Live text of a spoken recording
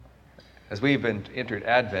As we've entered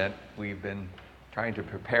Advent, we've been trying to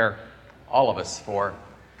prepare all of us for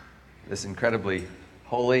this incredibly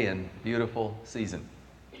holy and beautiful season.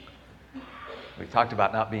 We've talked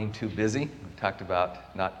about not being too busy. We've talked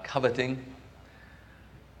about not coveting.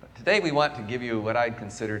 But today we want to give you what I'd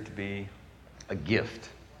consider to be a gift.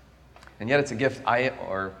 And yet it's a gift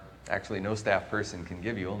actually no staff person can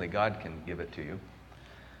give you. Only God can give it to you.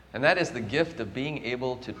 And that is the gift of being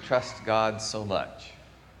able to trust God so much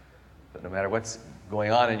that no matter what's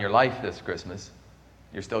going on in your life this Christmas,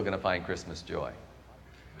 you're still going to find Christmas joy.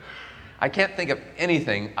 I can't think of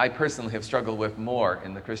anything I personally have struggled with more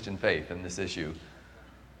in the Christian faith than this issue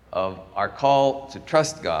of our call to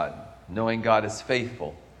trust God, knowing God is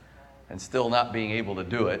faithful, and still not being able to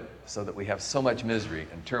do it, so that we have so much misery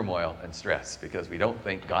and turmoil and stress because we don't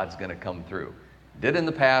think God's going to come through. He did in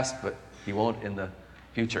the past, but He won't in the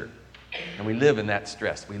future. And we live in that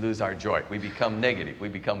stress. We lose our joy. We become negative. We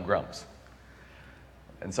become grumps.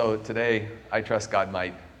 And so today, I trust God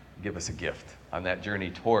might give us a gift on that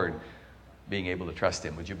journey toward being able to trust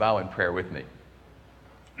Him. Would you bow in prayer with me?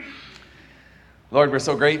 Lord, we're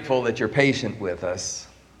so grateful that you're patient with us.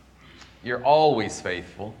 You're always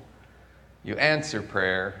faithful. You answer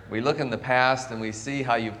prayer. We look in the past and we see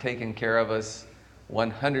how you've taken care of us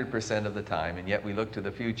 100% of the time, and yet we look to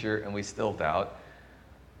the future and we still doubt.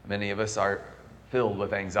 Many of us are filled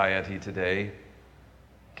with anxiety today,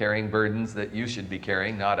 carrying burdens that you should be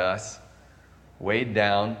carrying, not us, weighed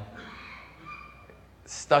down,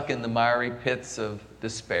 stuck in the miry pits of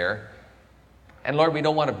despair. And Lord, we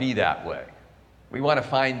don't want to be that way. We want to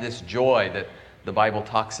find this joy that the Bible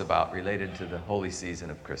talks about related to the holy season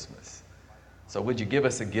of Christmas. So would you give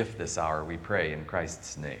us a gift this hour, we pray in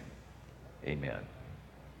Christ's name. Amen.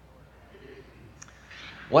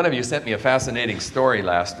 One of you sent me a fascinating story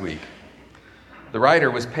last week. The writer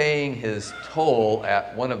was paying his toll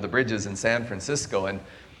at one of the bridges in San Francisco, and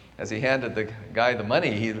as he handed the guy the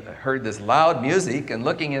money, he heard this loud music, and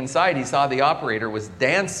looking inside, he saw the operator was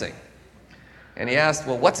dancing. And he asked,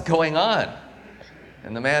 "Well, what's going on?"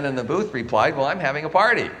 And the man in the booth replied, "Well, I'm having a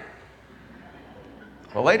party."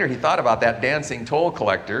 Well, later he thought about that dancing toll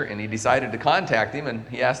collector, and he decided to contact him, and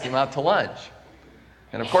he asked him out to lunch.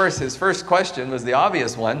 And of course, his first question was the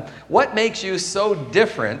obvious one: what makes you so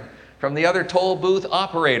different from the other toll booth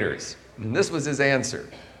operators? And this was his answer: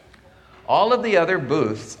 all of the other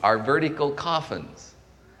booths are vertical coffins.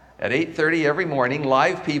 At 8:30 every morning,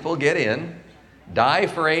 live people get in, die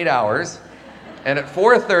for 8 hours, and at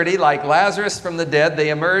 4:30, like Lazarus from the dead, they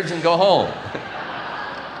emerge and go home.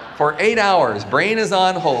 For 8 hours, brain is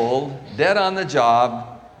on hold, dead on the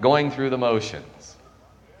job, going through the motions.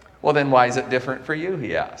 Well, then why is it different for you,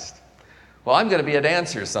 he asked. Well, I'm going to be a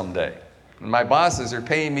dancer someday, and my bosses are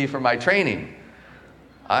paying me for my training.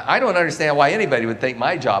 I don't understand why anybody would think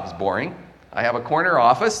my job's boring. I have a corner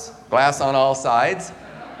office, glass on all sides.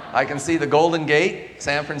 I can see the Golden Gate,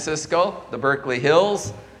 San Francisco, the Berkeley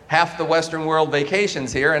Hills, half the Western world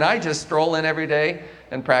vacations here, and I just stroll in every day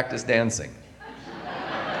and practice dancing.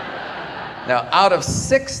 Now, out of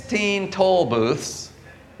 16 toll booths,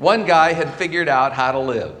 one guy had figured out how to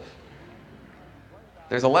live.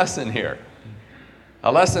 There's a lesson here.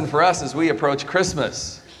 A lesson for us as we approach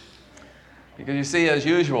Christmas. Because you see, as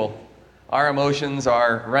usual, our emotions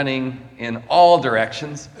are running in all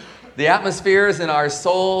directions. The atmospheres in our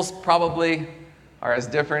souls probably are as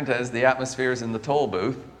different as the atmospheres in the toll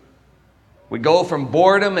booth. We go from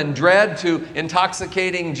boredom and dread to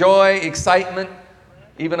intoxicating joy, excitement,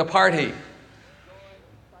 even a party.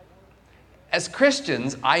 As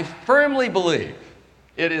Christians, I firmly believe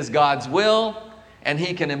it is God's will, and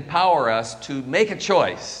He can empower us to make a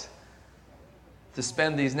choice to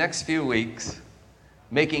spend these next few weeks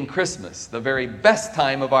making Christmas the very best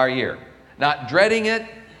time of our year. Not dreading it,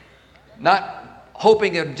 not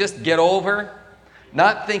hoping it would just get over,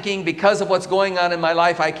 not thinking because of what's going on in my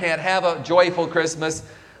life I can't have a joyful Christmas,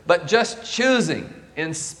 but just choosing,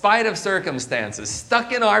 in spite of circumstances,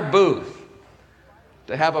 stuck in our booth,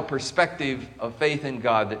 to have a perspective of faith in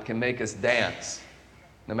God that can make us dance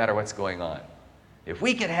no matter what's going on. If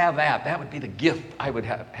we could have that, that would be the gift I would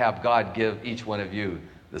have God give each one of you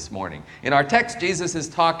this morning. In our text, Jesus is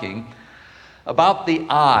talking about the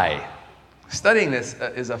eye. Studying this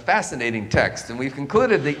is a fascinating text, and we've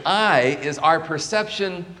concluded the eye is our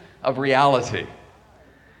perception of reality.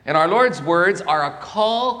 And our Lord's words are a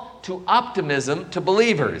call to optimism to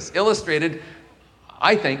believers, illustrated,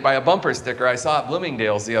 I think, by a bumper sticker I saw at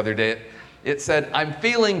Bloomingdale's the other day. It said, "I'm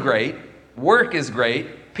feeling great, work is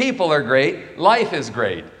great, people are great, life is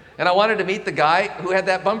great." And I wanted to meet the guy who had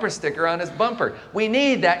that bumper sticker on his bumper. We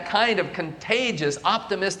need that kind of contagious,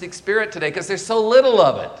 optimistic spirit today because there's so little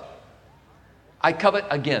of it. I covet,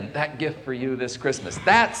 again, that gift for you this Christmas.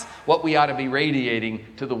 That's what we ought to be radiating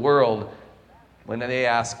to the world when they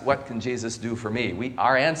ask, what can Jesus do for me?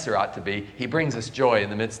 Our answer ought to be, he brings us joy in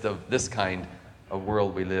the midst of this kind of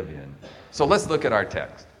world we live in. So let's look at our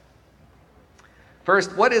text.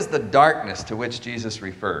 First, what is the darkness to which Jesus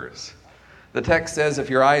refers? The text says, if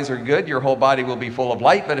your eyes are good, your whole body will be full of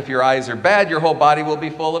light, but if your eyes are bad, your whole body will be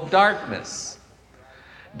full of darkness.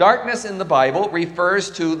 Darkness in the Bible refers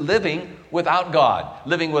to living without God,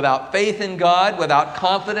 living without faith in God, without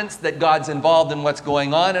confidence that God's involved in what's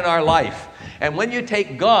going on in our life. And when you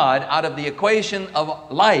take God out of the equation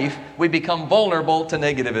of life, we become vulnerable to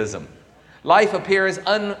negativism. Life appears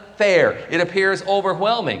unfair. It appears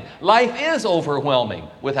overwhelming. Life is overwhelming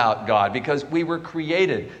without God because we were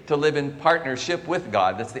created to live in partnership with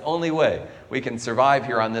God. That's the only way we can survive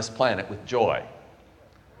here on this planet with joy.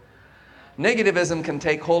 Negativism can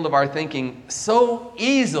take hold of our thinking so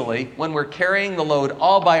easily when we're carrying the load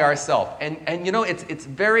all by ourselves. And you know, it's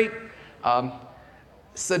very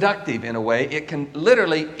seductive in a way. It can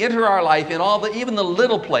literally enter our life in even the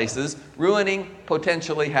little places, ruining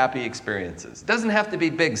potentially happy experiences. It doesn't have to be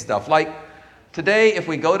big stuff. Like today, if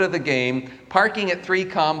we go to the game, parking at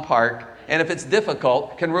 3Com Park, and if it's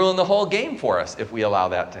difficult, can ruin the whole game for us if we allow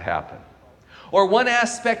that to happen. Or one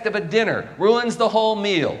aspect of a dinner ruins the whole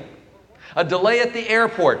meal. A delay at the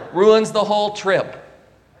airport ruins the whole trip.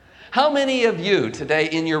 How many of you today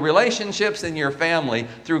in your relationships in your family,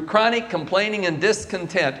 through chronic complaining and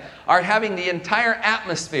discontent, are having the entire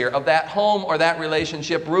atmosphere of that home or that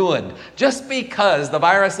relationship ruined just because the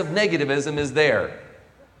virus of negativism is there,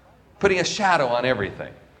 putting a shadow on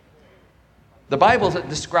everything? The Bible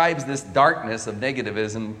describes this darkness of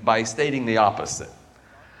negativism by stating the opposite.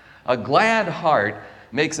 A glad heart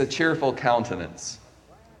makes a cheerful countenance,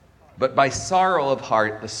 but by sorrow of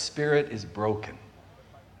heart the spirit is broken.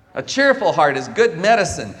 A cheerful heart is good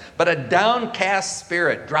medicine, but a downcast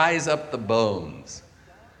spirit dries up the bones.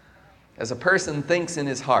 As a person thinks in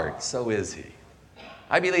his heart, so is he.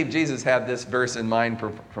 I believe Jesus had this verse in mind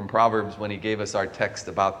from Proverbs when he gave us our text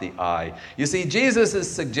about the eye. You see, Jesus is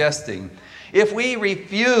suggesting if we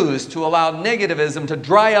refuse to allow negativism to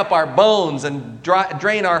dry up our bones and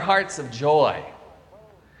drain our hearts of joy,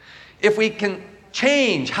 if we can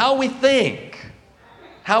change how we think,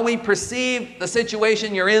 how we perceive the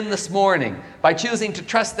situation you're in this morning by choosing to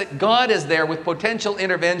trust that God is there with potential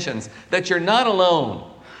interventions, that you're not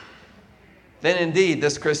alone, then indeed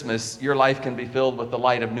this Christmas your life can be filled with the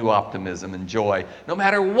light of new optimism and joy, no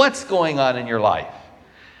matter what's going on in your life.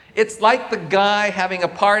 It's like the guy having a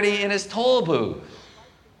party in his toll booth.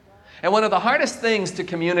 And one of the hardest things to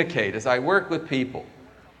communicate as I work with people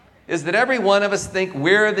is that every one of us think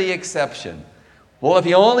we're the exception. Well, if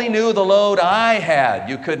you only knew the load I had,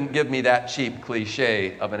 you couldn't give me that cheap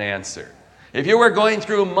cliche of an answer. If you were going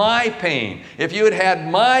through my pain, if you had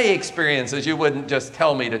had my experiences, you wouldn't just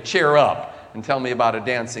tell me to cheer up and tell me about a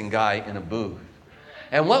dancing guy in a booth.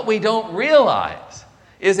 And what we don't realize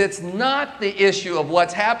is it's not the issue of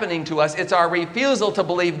what's happening to us, it's our refusal to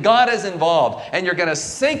believe God is involved. And you're going to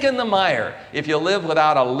sink in the mire if you live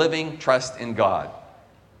without a living trust in God.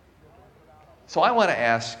 So I want to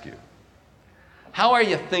ask you, how are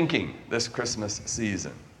you thinking this Christmas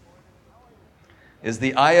season? Is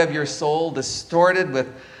the eye of your soul distorted with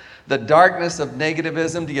the darkness of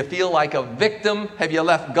negativism? Do you feel like a victim? Have you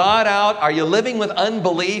left God out? Are you living with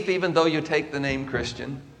unbelief even though you take the name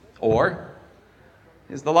Christian? Or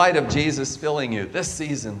is the light of Jesus filling you this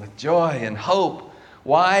season with joy and hope?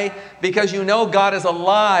 Why? Because you know God is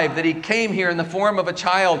alive, that He came here in the form of a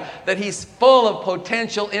child, that He's full of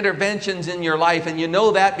potential interventions in your life, and you know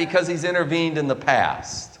that because He's intervened in the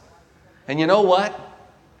past. And you know what?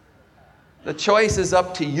 The choice is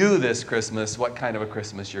up to you this Christmas, what kind of a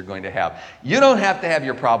Christmas you're going to have. You don't have to have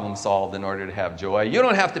your problem solved in order to have joy. You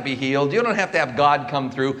don't have to be healed. You don't have to have God come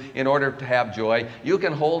through in order to have joy. You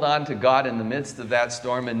can hold on to God in the midst of that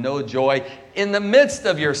storm and know joy in the midst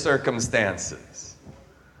of your circumstances.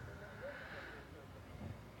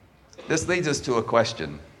 This leads us to a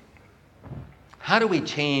question. How do we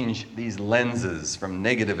change these lenses from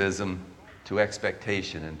negativism to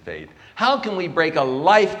expectation and faith? How can we break a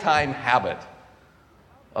lifetime habit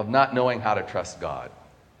of not knowing how to trust God?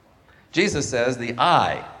 Jesus says the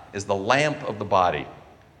eye is the lamp of the body.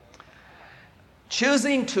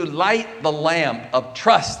 Choosing to light the lamp of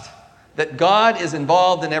trust that God is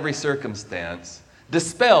involved in every circumstance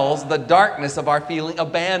dispels the darkness of our feeling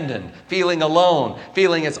abandoned, feeling alone,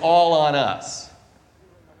 feeling it's all on us.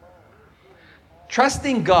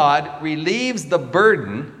 Trusting God relieves the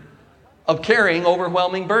burden of carrying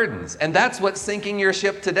overwhelming burdens. And that's what's sinking your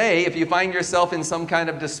ship today if you find yourself in some kind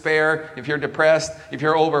of despair, if you're depressed, if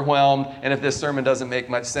you're overwhelmed, and if this sermon doesn't make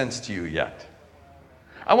much sense to you yet.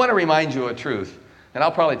 I want to remind you of a truth, and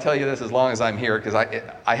I'll probably tell you this as long as I'm here because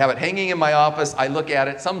I have it hanging in my office. I look at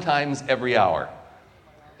it sometimes every hour.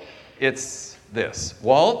 It's this: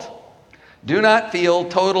 Walt, do not feel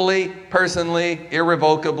totally, personally,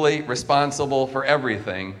 irrevocably responsible for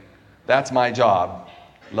everything. That's my job.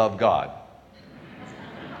 Love God.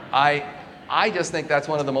 I just think that's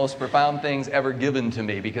one of the most profound things ever given to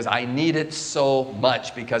me because I need it so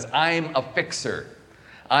much, because I'm a fixer.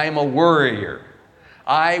 I'm a worrier.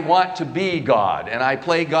 I want to be God, and I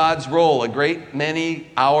play God's role a great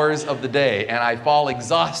many hours of the day, and I fall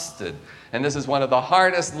exhausted. And this is one of the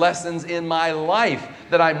hardest lessons in my life,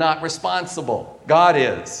 that I'm not responsible. God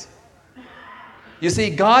is. You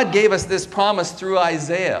see, God gave us this promise through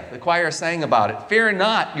Isaiah. The choir sang about it. Fear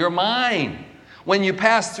not, you're mine. When you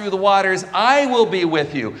pass through the waters, I will be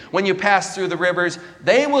with you. When you pass through the rivers,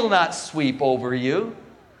 they will not sweep over you.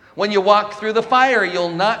 When you walk through the fire,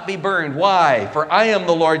 you'll not be burned. Why? For I am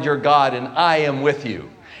the Lord your God, and I am with you.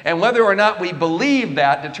 And whether or not we believe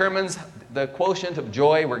that determines the quotient of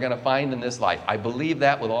joy we're going to find in this life. I believe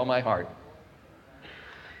that with all my heart.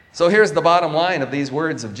 So here's the bottom line of these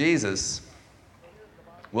words of Jesus.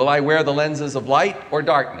 Will I wear the lenses of light or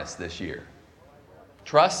darkness this year?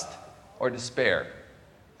 Trust or despair?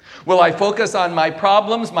 Will I focus on my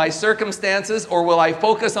problems, my circumstances, or will I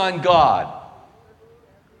focus on God?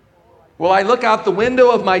 Will I look out the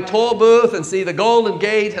window of my toll booth and see the Golden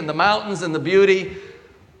Gate and the mountains and the beauty,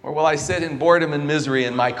 or will I sit in boredom and misery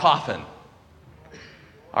in my coffin?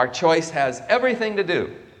 Our choice has everything to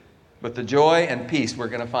do with the joy and peace we're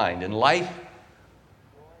going to find in life,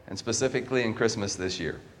 and specifically in Christmas this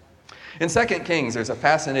year. In 2 Kings, there's a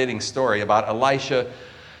fascinating story about Elisha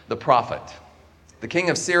the prophet. The king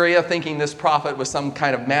of Syria, thinking this prophet was some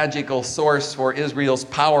kind of magical source for Israel's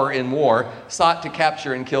power in war, sought to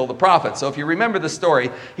capture and kill the prophet. So if you remember the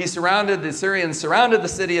story, the Syrians surrounded the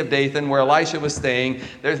city of Dathan where Elisha was staying.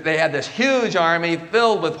 They had this huge army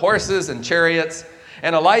filled with horses and chariots.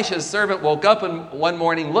 And Elisha's servant woke up one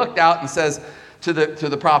morning, looked out and says to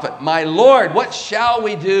the prophet, "My Lord, what shall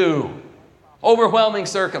we do?" Overwhelming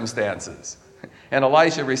circumstances. And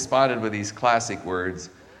Elisha responded with these classic words,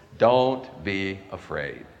 "Don't be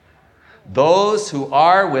afraid. Those who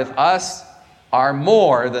are with us are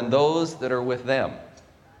more than those that are with them."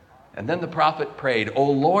 And then the prophet prayed, "Oh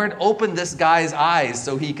Lord, open this guy's eyes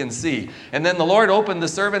so he can see." And then the Lord opened the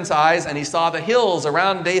servant's eyes, and he saw the hills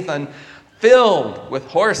around Dathan filled with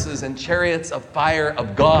horses and chariots of fire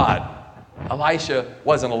of God. Elisha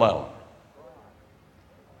wasn't alone.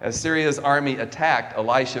 As Syria's army attacked,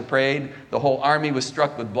 Elisha prayed. The whole army was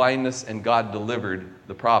struck with blindness, and God delivered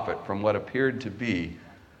the prophet from what appeared to be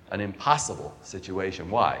an impossible situation.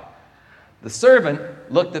 Why? The servant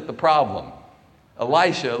looked at the problem.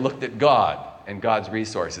 Elisha looked at God and God's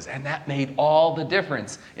resources, and that made all the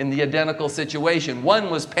difference in the identical situation. One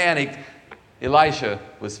was panicked. Elisha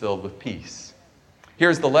was filled with peace.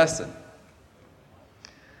 Here's the lesson.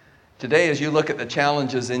 Today, as you look at the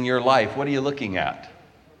challenges in your life, what are you looking at?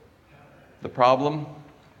 The problem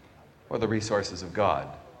or the resources of God?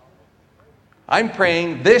 I'm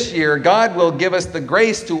praying this year God will give us the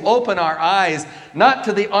grace to open our eyes, not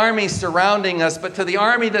to the army surrounding us, but to the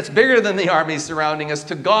army that's bigger than the army surrounding us,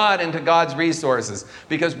 to God and to God's resources,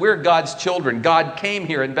 because we're God's children. God came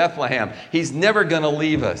here in Bethlehem. He's never going to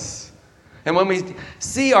leave us. And when we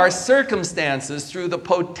see our circumstances through the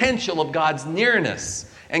potential of God's nearness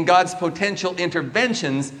and God's potential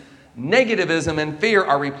interventions, negativism and fear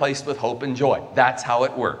are replaced with hope and joy. That's how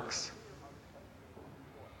it works.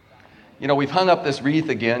 You know, we've hung up this wreath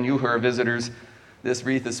again. You who are visitors, this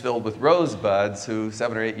wreath is filled with rosebuds who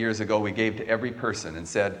 7 or 8 years ago we gave to every person and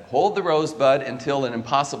said, hold the rosebud until an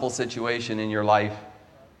impossible situation in your life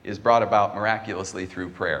is brought about miraculously through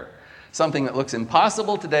prayer. Something that looks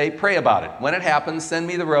impossible today, pray about it. When it happens, send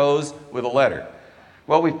me the rose with a letter.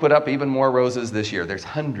 Well, we've put up even more roses this year. There's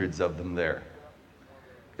hundreds of them there.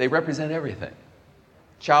 They represent everything.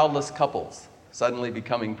 Childless couples suddenly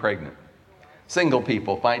becoming pregnant. Single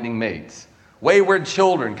people finding mates. Wayward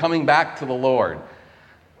children coming back to the Lord.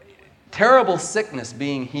 Terrible sickness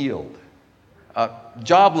being healed.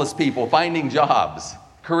 Jobless people finding jobs.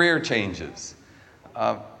 Career changes.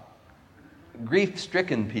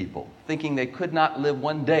 Grief-stricken people thinking they could not live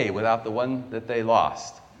one day without the one that they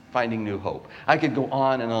lost. Finding new hope. I could go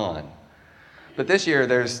on and on. But this year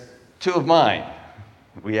there's 2 of mine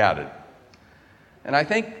we added. And I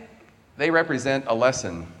think they represent a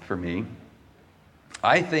lesson for me.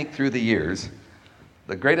 I think through the years,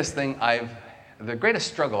 the greatest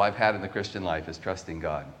struggle I've had in the Christian life is trusting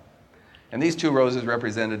God. And these 2 roses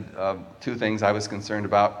represented 2 things I was concerned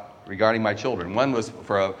about regarding my children. One was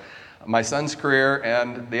for my son's career,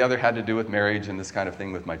 and the other had to do with marriage and this kind of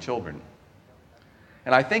thing with my children.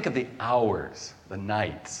 And I think of the hours, the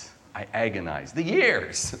nights I agonized, the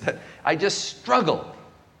years that I just struggled.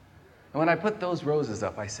 And when I put those roses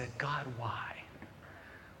up, I said, God, why?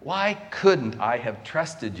 Why couldn't I have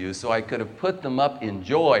trusted you so I could have put them up in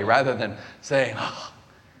joy rather than saying, oh,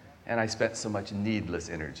 and I spent so much needless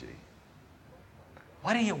energy.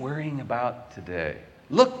 What are you worrying about today?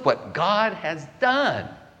 Look what God has done.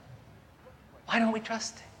 Why don't we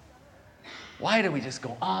trust Him? Why do we just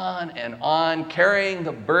go on and on, carrying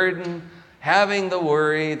the burden, having the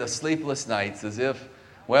worry, the sleepless nights, as if,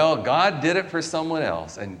 well, God did it for someone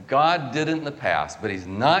else, and God did it in the past, but He's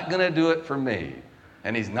not going to do it for me,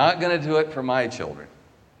 and He's not going to do it for my children.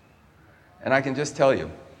 And I can just tell you,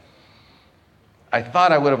 I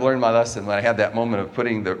thought I would have learned my lesson when I had that moment of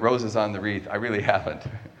putting the roses on the wreath. I really haven't.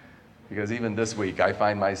 Because even this week, I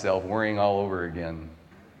find myself worrying all over again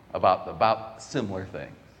about similar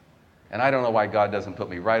things. And I don't know why God doesn't put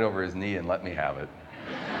me right over His knee and let me have it.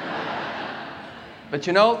 But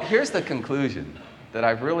you know, here's the conclusion that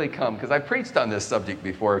I've really come, because I've preached on this subject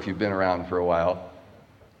before if you've been around for a while.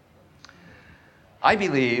 I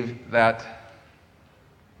believe that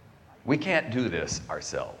we can't do this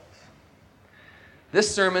ourselves.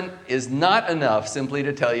 This sermon is not enough simply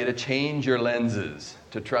to tell you to change your lenses,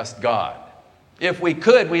 to trust God. If we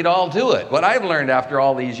could, we'd all do it. What I've learned after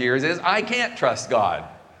all these years is I can't trust God.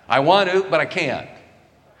 I want to, but I can't.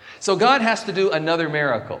 So God has to do another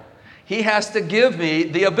miracle. He has to give me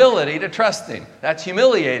the ability to trust Him. That's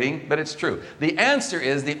humiliating, but it's true. The answer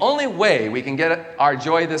is the only way we can get our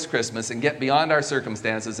joy this Christmas and get beyond our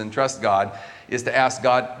circumstances and trust God is to ask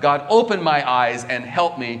God, God, open my eyes and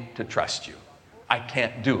help me to trust you. I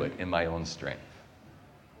can't do it in my own strength.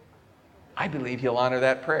 I believe He'll honor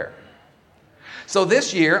that prayer. So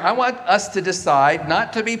this year, I want us to decide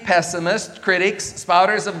not to be pessimists, critics,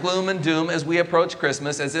 spouters of gloom and doom as we approach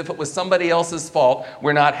Christmas, as if it was somebody else's fault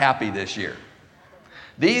we're not happy this year.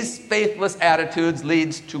 These faithless attitudes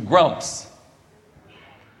leads to grumps.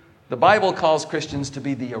 The Bible calls Christians to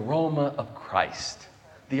be the aroma of Christ,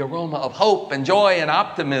 the aroma of hope and joy and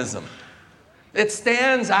optimism. It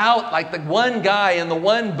stands out like the one guy in the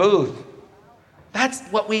one booth. That's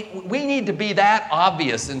what we need to be that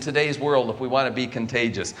obvious in today's world if we want to be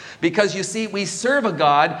contagious. Because you see, we serve a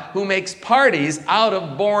God who makes parties out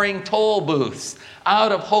of boring toll booths,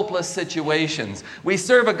 out of hopeless situations. We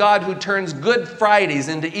serve a God who turns Good Fridays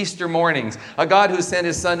into Easter mornings, a God who sent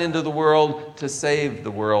His Son into the world to save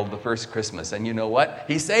the world the first Christmas. And you know what?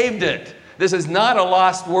 He saved it. This is not a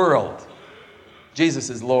lost world. Jesus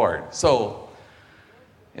is Lord. So,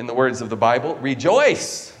 in the words of the Bible,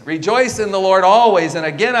 rejoice. Rejoice in the Lord always. And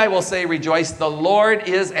again, I will say rejoice. The Lord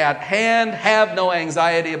is at hand. Have no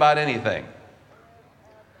anxiety about anything.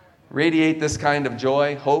 Radiate this kind of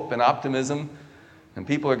joy, hope, and optimism. And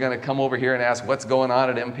people are going to come over here and ask, what's going on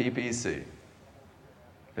at MPPC?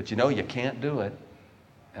 But you know, you can't do it.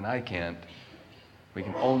 And I can't. We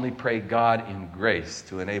can only pray God in grace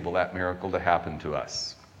to enable that miracle to happen to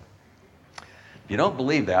us. If you don't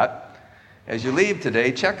believe that, as you leave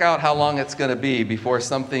today, check out how long it's going to be before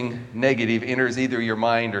something negative enters either your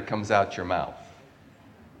mind or comes out your mouth.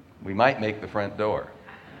 We might make the front door.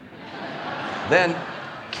 Then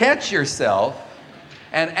catch yourself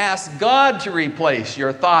and ask God to replace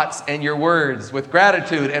your thoughts and your words with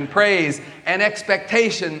gratitude and praise and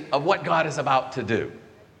expectation of what God is about to do.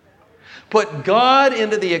 Put God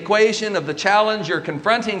into the equation of the challenge you're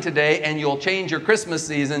confronting today, and you'll change your Christmas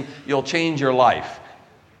season. You'll change your life.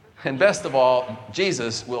 And best of all,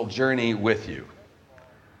 Jesus will journey with you.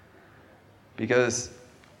 Because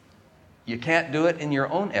you can't do it in your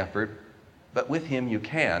own effort, but with Him you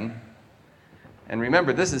can. And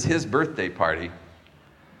remember, this is His birthday party.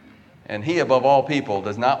 And He, above all people,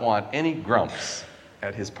 does not want any grumps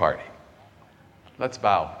at His party. Let's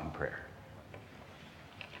bow in prayer.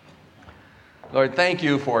 Lord, thank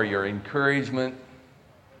You for Your encouragement.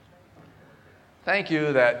 Thank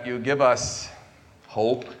You that You give us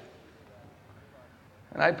hope.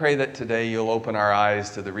 And I pray that today You'll open our eyes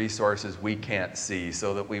to the resources we can't see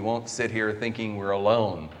so that we won't sit here thinking we're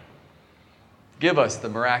alone. Give us the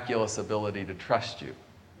miraculous ability to trust You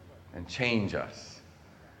and change us.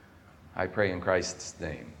 I pray in Christ's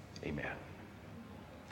name. Amen.